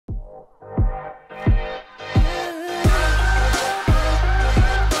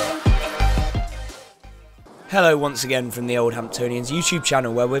Hello once again from the Old Hamptonians YouTube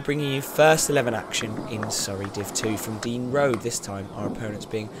channel, where we're bringing you first 11 action in Surrey Div 2 from Dean Road. This time our opponents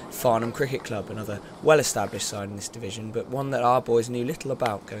being Farnham Cricket Club, another well-established side in this division, but one that our boys knew little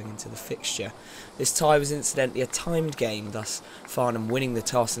about going into the fixture. This tie was incidentally a timed game, thus Farnham winning the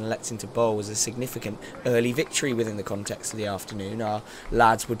toss and electing to bowl was a significant early victory within the context of the afternoon. Our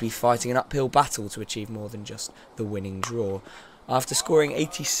lads would be fighting an uphill battle to achieve more than just the winning draw. After scoring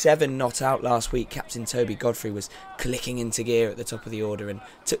 87 not out last week, Captain Toby Godfray was clicking into gear at the top of the order and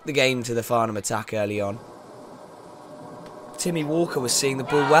took the game to the Farnham attack early on. Timmy Walker was seeing the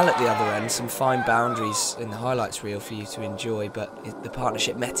ball well at the other end, some fine boundaries in the highlights reel for you to enjoy, but the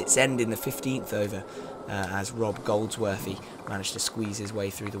partnership met its end in the 15th over as Rob Goldsworthy managed to squeeze his way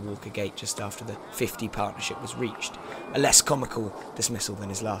through the Walker gate just after the 50 partnership was reached. A less comical dismissal than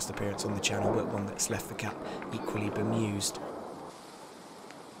his last appearance on the channel, but one that's left the cap equally bemused.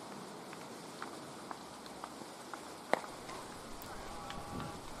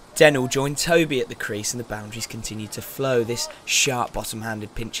 Dennell joined Toby at the crease and the boundaries continued to flow. This sharp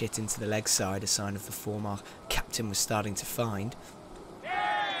bottom-handed pinch hit into the leg side, a sign of the form our captain was starting to find.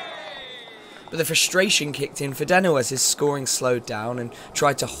 But the frustration kicked in for Dennell as his scoring slowed down and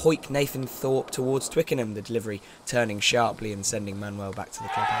tried to hoik Nathan Thorpe towards Twickenham, the delivery turning sharply and sending Manuel back to the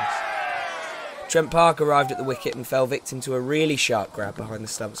clubhouse. Trent Park arrived at the wicket and fell victim to a really sharp grab behind the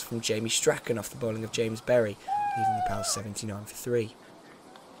stumps from Jamie Strachan off the bowling of James Berry, leaving the Pals 79 for 3.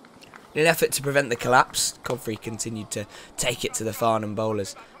 In an effort to prevent the collapse, Godfray continued to take it to the Farnham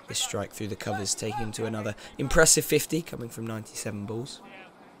bowlers. This strike through the covers taking him to another impressive 50, coming from 97 balls.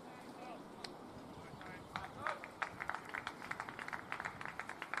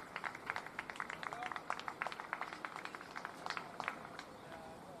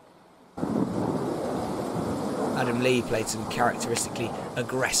 Adam Lee played some characteristically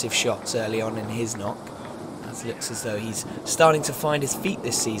aggressive shots early on in his knock. It looks as though he's starting to find his feet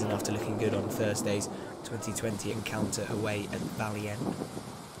this season after looking good on Thursday's 2020 encounter away at Valley End.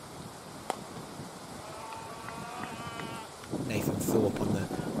 Nathan Thorpe on the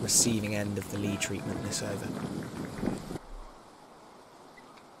receiving end of the Lee treatment this over.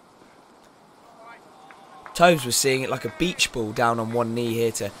 Tobes was seeing it like a beach ball down on one knee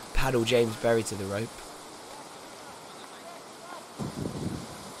here to paddle James Berry to the rope.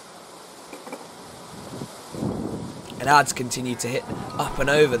 And Ads continued to hit up and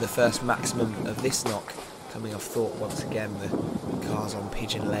over the first maximum of this knock, coming off Thorpe once again. The cars on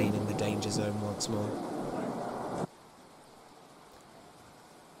Pigeon Lane in the danger zone once more.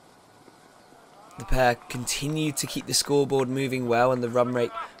 The pair continued to keep the scoreboard moving well and the run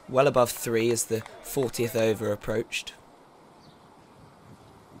rate well above 3 as the 40th over approached.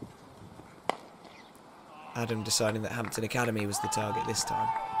 Adam deciding that Hampton Academy was the target this time.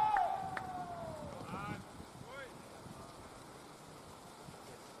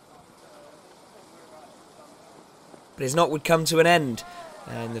 But his knock would come to an end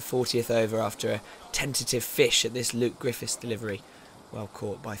in the 40th over after a tentative fish at this Luke Griffiths delivery. Well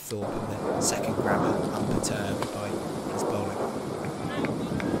caught by Thorpe and the second grabber unperturbed by his bowling.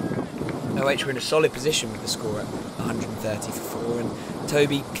 OH were in a solid position with the score at 130 for 4 and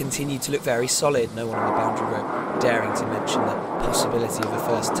Toby continued to look very solid, no one on the boundary rope daring to mention the possibility of a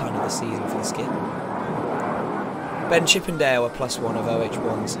first ton of the season for the skip. Ben Chippendale, a +1 of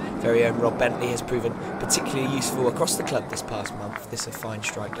OH1's very own Rob Bentley, has proven particularly useful across the club this past month. This a fine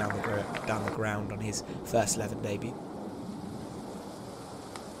strike down the ground on his first 11 debut.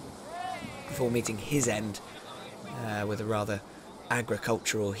 Before meeting his end with a rather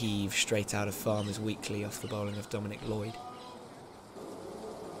agricultural heave straight out of Farmers Weekly off the bowling of Dominic Lloyd.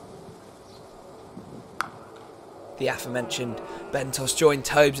 The aforementioned Bentos joined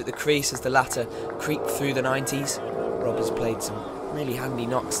Tobes at the crease as the latter creeped through the 90s. Rob has played some really handy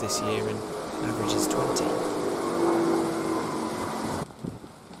knocks this year and averages 20.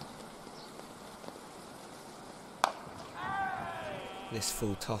 This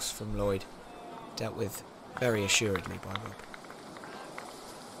full toss from Lloyd dealt with very assuredly by Rob.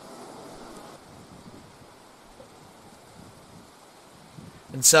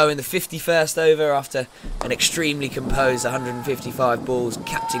 And so in the 51st over, after an extremely composed 155 balls,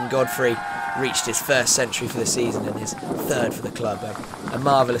 Captain Godfray reached his first century for the season and his third for the club. A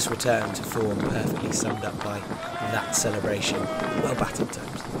marvellous return to form, perfectly summed up by that celebration. Well batted,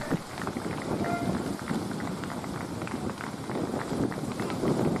 Tobes.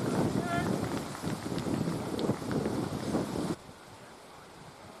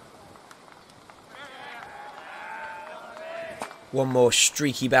 One more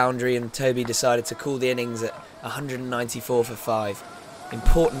streaky boundary and Toby decided to call the innings at 194 for 5.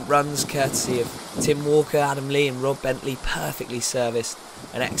 Important runs courtesy of Tim Walker, Adam Lee and Rob Bentley, perfectly serviced.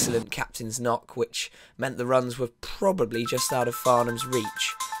 An excellent captain's knock, which meant the runs were probably just out of Farnham's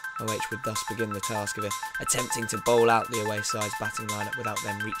reach. OH would thus begin the task of attempting to bowl out the away side's batting lineup without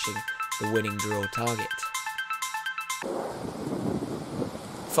them reaching the winning draw target.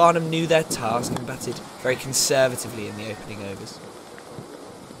 Farnham knew their task and batted very conservatively in the opening overs.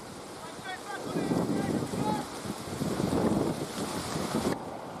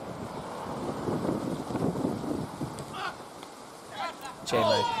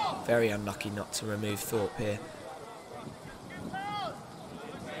 JMO very unlucky not to remove Thorpe here.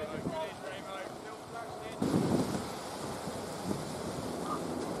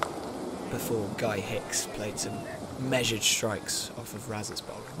 Before Guy Hicks played some measured strikes off of Raz's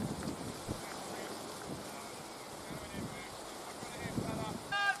bowling.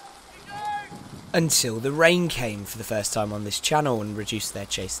 Until the rain came for the first time on this channel and reduced their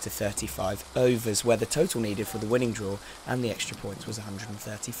chase to 35 overs, where the total needed for the winning draw and the extra points was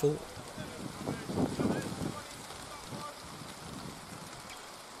 134.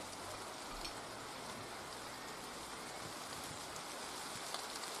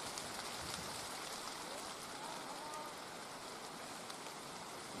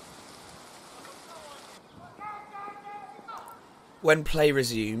 When play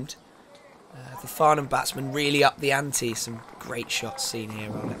resumed, the Farnham batsmen really upped the ante. Some great shots seen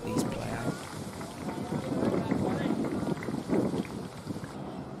here. I'll let these play out.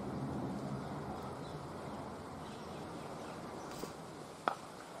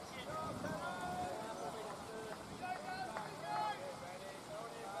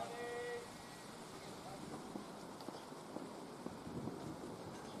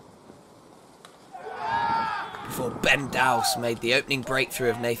 Before Ben Dowse made the opening breakthrough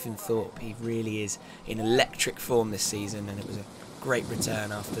of Nathan Thorpe. He really is in electric form this season, and it was a great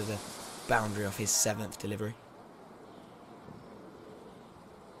return after the boundary off his 7th delivery.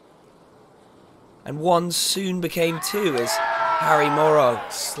 And one soon became two as Harry Morrow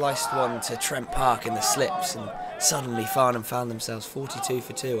sliced one to Trent Park in the slips, and suddenly Farnham found themselves 42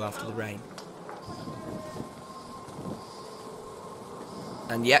 for 2 after the rain.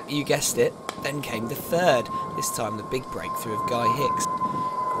 And yep, you guessed it, then came the third, this time the big breakthrough of Guy Hicks,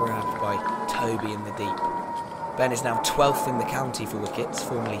 grabbed by Toby in the deep. Ben is now 12th in the county for wickets,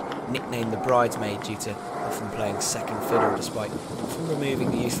 formerly nicknamed the bridesmaid due to often playing second fiddle, despite from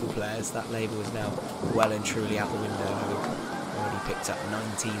removing the useful players. That label is now well and truly out the window, having already picked up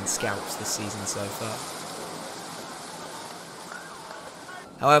 19 scalps this season so far.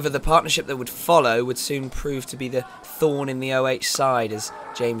 However, the partnership that would follow would soon prove to be the thorn in the OH side as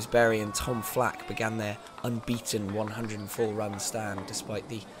James Berry and Tom Flack began their unbeaten 104-run stand despite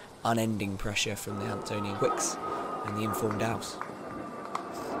the unending pressure from the Hamptonian Quicks and the informed Dowse.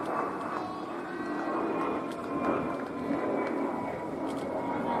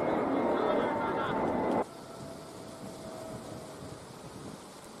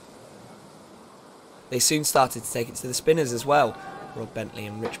 They soon started to take it to the spinners as well. Rob Bentley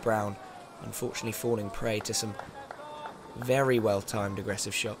and Rich Brown unfortunately falling prey to some very well timed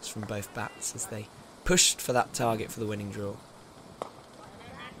aggressive shots from both bats as they pushed for that target for the winning draw.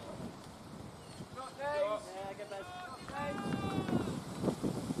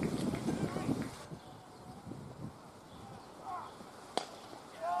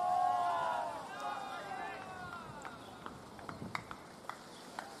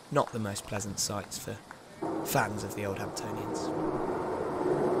 Not the most pleasant sights for fans of the Old Hamptonians.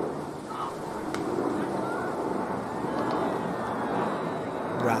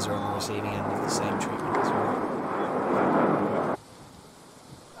 Raz are on the receiving end of the same treatment as well.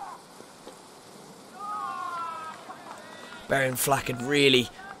 Berry and Flack had really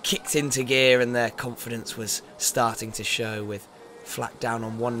kicked into gear and their confidence was starting to show, with Flack down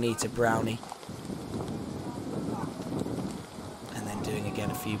on one knee to Brownie and then doing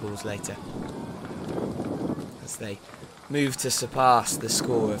again a few balls later as they moved to surpass the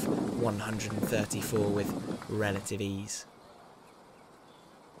score of 134 with relative ease.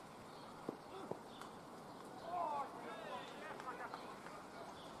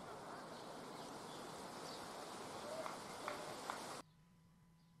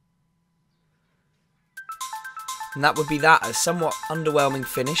 And that would be that, a somewhat underwhelming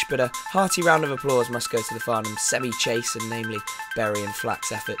finish, but a hearty round of applause must go to the Farnham semi-chase, and namely Berry and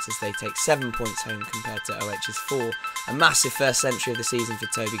Flack's efforts as they take 7 points home compared to OH's 4. A massive first century of the season for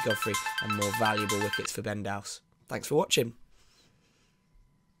Toby Godfray and more valuable wickets for Ben Dowse. Thanks for watching.